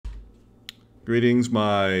Greetings,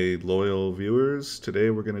 my loyal viewers.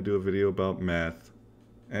 Today we're going to do a video about math.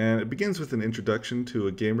 And it begins with an introduction to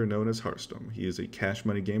a gamer known as Hearthstone. He is a cash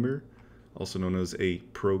money gamer, also known as a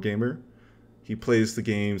pro gamer. He plays the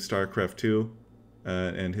game StarCraft 2,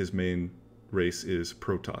 and his main race is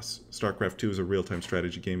Protoss. StarCraft 2 is a real-time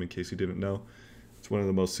strategy game, in case you didn't know. It's one of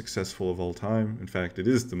the most successful of all time. In fact, it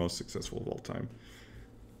is the most successful of all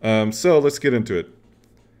time. So let's get into it.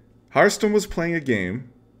 Hearthstone was playing a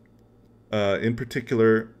game, in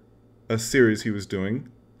particular, a series he was doing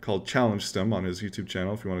called Challenge Stem on his YouTube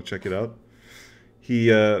channel, if you want to check it out.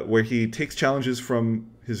 Where he takes challenges from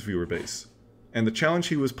his viewer base. And the challenge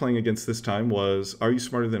he was playing against this time was, are you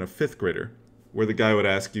smarter than a 5th grader? Where the guy would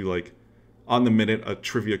ask you, like, on the minute, a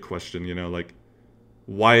trivia question, you know, like,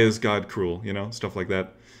 why is God cruel? You know, stuff like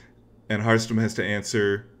that. And Hearthstone has to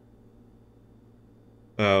answer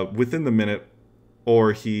within the minute,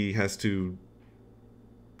 or he has to,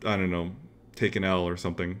 I don't know, take an L or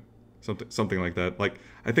something like that. Like,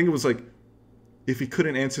 I think it was like, if he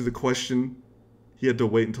couldn't answer the question, he had to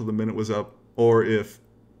wait until the minute was up, or if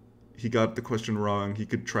he got the question wrong, he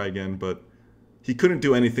could try again, but he couldn't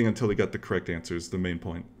do anything until he got the correct answer, is the main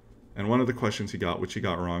point. And one of the questions he got, which he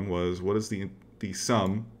got wrong, was, what is the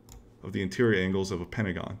sum of the interior angles of a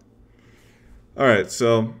pentagon? Alright,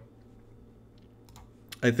 so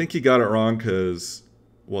I think he got it wrong because,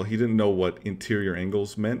 well, he didn't know what interior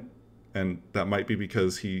angles meant, and that might be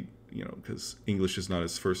because because English is not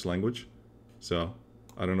his first language. So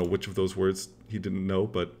I don't know which of those words he didn't know,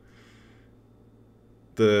 but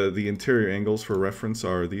the interior angles for reference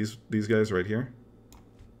are these guys right here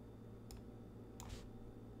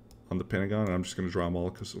on the pentagon, and I'm just going to draw them all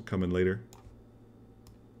because they'll come in later.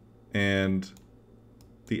 And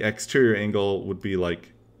the exterior angle would be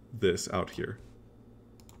like this out here.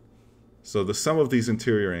 So the sum of these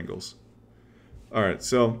interior angles. Alright,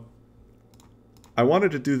 so I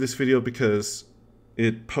wanted to do this video because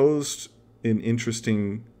it posed an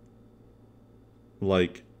interesting,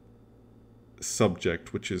 like,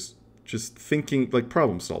 subject, which is just thinking, like,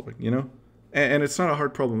 problem solving, you know? And it's not a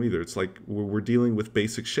hard problem either. It's like we're dealing with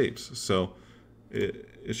basic shapes, so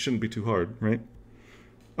it shouldn't be too hard, right?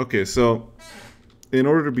 Okay, so in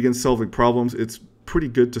order to begin solving problems, it's pretty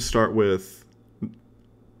good to start with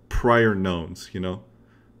prior knowns, you know?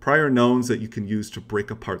 Prior knowns that you can use to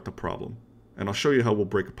break apart the problem. And I'll show you how we'll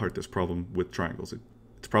break apart this problem with triangles.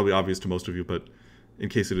 It's probably obvious to most of you, but in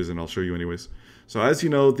case it isn't, I'll show you anyways. So as you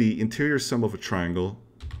know, the interior sum of a triangle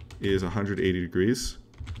is 180 degrees.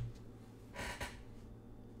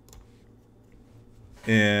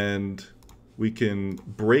 And we can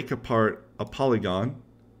break apart a polygon,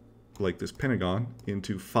 like this pentagon,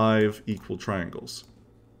 into 5 equal triangles.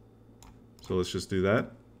 So let's just do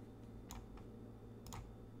that.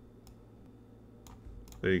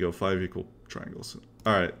 There you go, 5 equal triangles.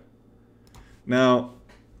 All right. Now,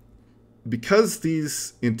 because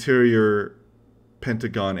these interior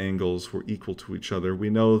pentagon angles were equal to each other, we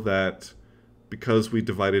know that because we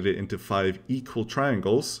divided it into 5 equal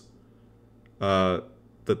triangles,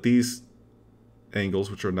 that these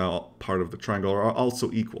angles, which are now part of the triangle, are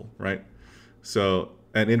also equal, right? So,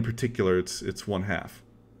 and in particular, it's 1/2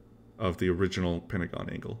 of the original pentagon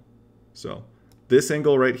angle. So this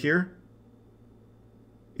angle right here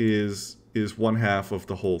is 1/2 of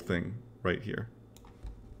the whole thing right here.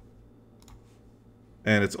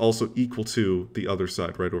 And it's also equal to the other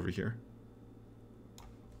side right over here.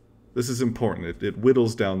 This is important. It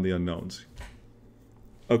whittles down the unknowns.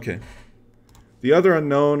 Okay. The other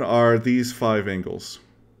unknown are these 5 angles.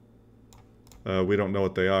 We don't know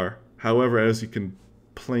what they are. However, as you can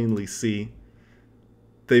plainly see,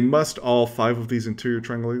 they must all, 5 of these interior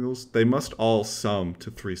triangle angles, they must all sum to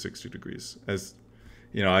 360 degrees. As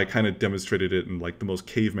you know, I kind of demonstrated it in like the most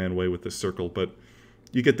caveman way with this circle, but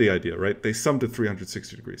you get the idea, right? They sum to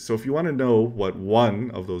 360 degrees. So if you want to know what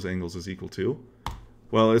one of those angles is equal to,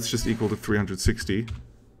 well, it's just equal to 360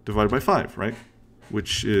 divided by 5, right?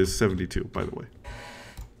 Which is 72, by the way.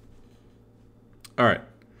 All right.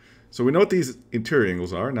 So we know what these interior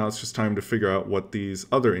angles are. Now it's just time to figure out what these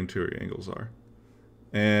other interior angles are.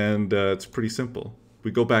 And it's pretty simple.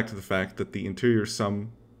 We go back to the fact that the interior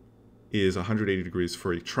sum is 180 degrees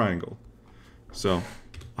for a triangle. So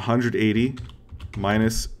 180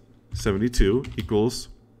 minus 72 equals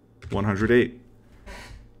 108.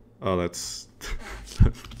 Oh, that's...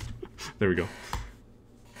 there we go.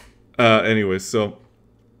 Anyways, so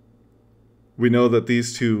we know that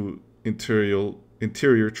these two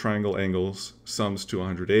interior triangle angles sums to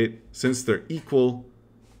 108. Since they're equal,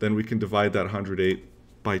 then we can divide that 108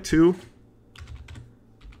 by 2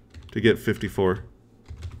 to get 54.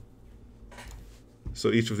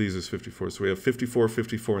 So each of these is 54. So we have 54,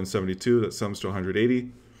 54, and 72. That sums to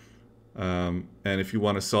 180. And if you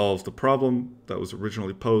want to solve the problem that was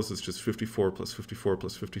originally posed, it's just 54 plus 54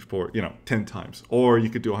 plus 54, 10 times. Or you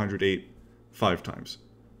could do 108 5 times,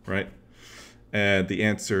 right? And the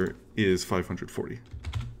answer is 540.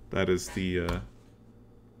 That is the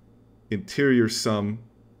interior sum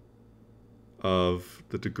of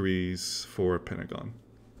the degrees for a pentagon.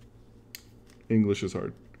 English is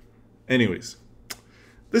hard. Anyways,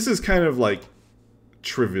 this is kind of like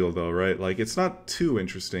trivial though, right? Like it's not too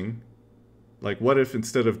interesting. Like what if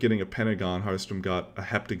instead of getting a pentagon, Hearthstone got a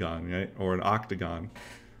heptagon, right? Or an octagon,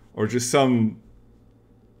 or just some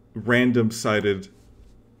random-sided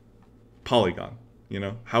polygon,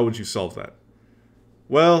 How would you solve that?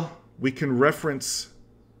 Well, we can reference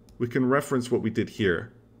what we did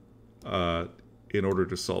here in order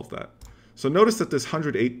to solve that. So notice that this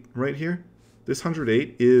 108 right here, this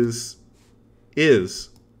 108 is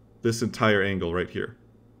this entire angle right here.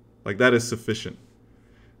 Like that is sufficient.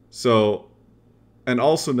 So, and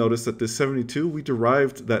also notice that this 72, we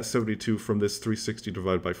derived that 72 from this 360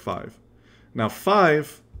 divided by 5. Now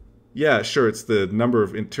 5, yeah, sure, it's the number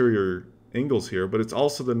of interior angles here, but it's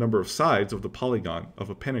also the number of sides of the polygon of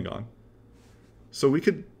a pentagon. So we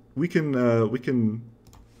can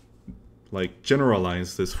like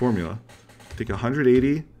generalize this formula. Take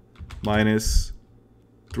 180 minus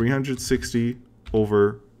 360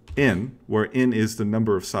 over n, where n is the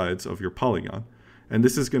number of sides of your polygon. And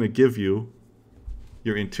this is going to give you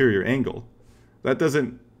your interior angle.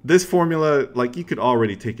 This formula, like you could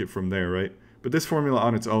already take it from there, right? But this formula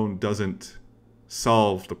on its own doesn't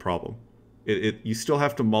solve the problem. You still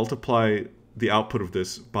have to multiply the output of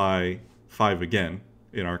this by 5 again,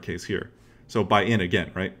 in our case here. So by n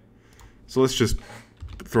again, right? So let's just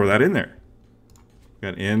throw that in there.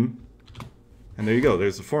 Got n, and there you go,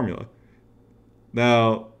 there's the formula.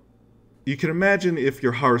 Now, you can imagine if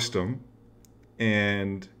you're Hearthstone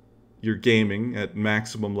and you're gaming at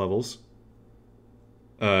maximum levels,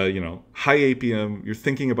 high APM, you're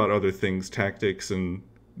thinking about other things, tactics and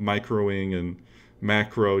microing and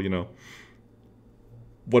macro,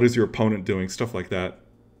 what is your opponent doing, stuff like that.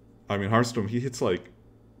 I mean, Hearthstone, he hits like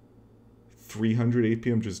 300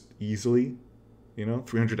 APM just easily,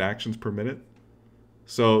 300 actions per minute.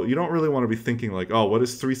 So you don't really want to be thinking like, oh, what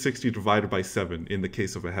is 360 divided by 7 in the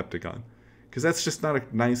case of a heptagon? Because that's just not a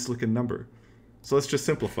nice looking number. So let's just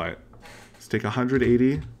simplify it. Let's take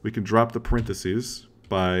 180. We can drop the parentheses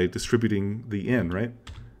by distributing the n, right?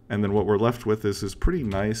 And then what we're left with is this pretty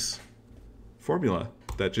nice formula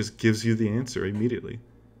that just gives you the answer immediately.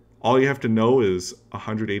 All you have to know is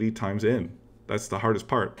 180 times n. That's the hardest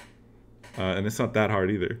part. And it's not that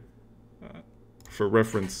hard either. For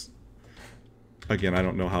reference, again, I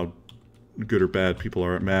don't know how good or bad people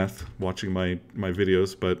are at math watching my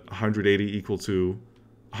videos, but 180 equal to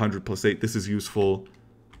 100 plus 8. This is useful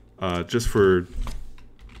just for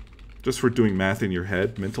doing math in your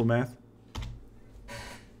head, mental math.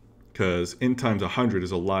 Because n times 100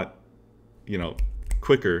 is a lot,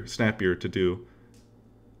 quicker, snappier to do.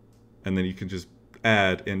 And then you can just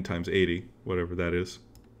add n times 80, whatever that is.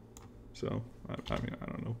 So, I mean, I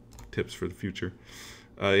don't know. Tips for the future.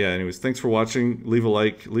 Yeah, anyways, thanks for watching. Leave a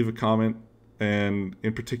like, leave a comment. And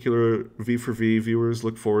in particular, V4V viewers,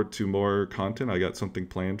 look forward to more content. I got something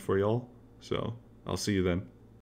planned for y'all. So, I'll see you then.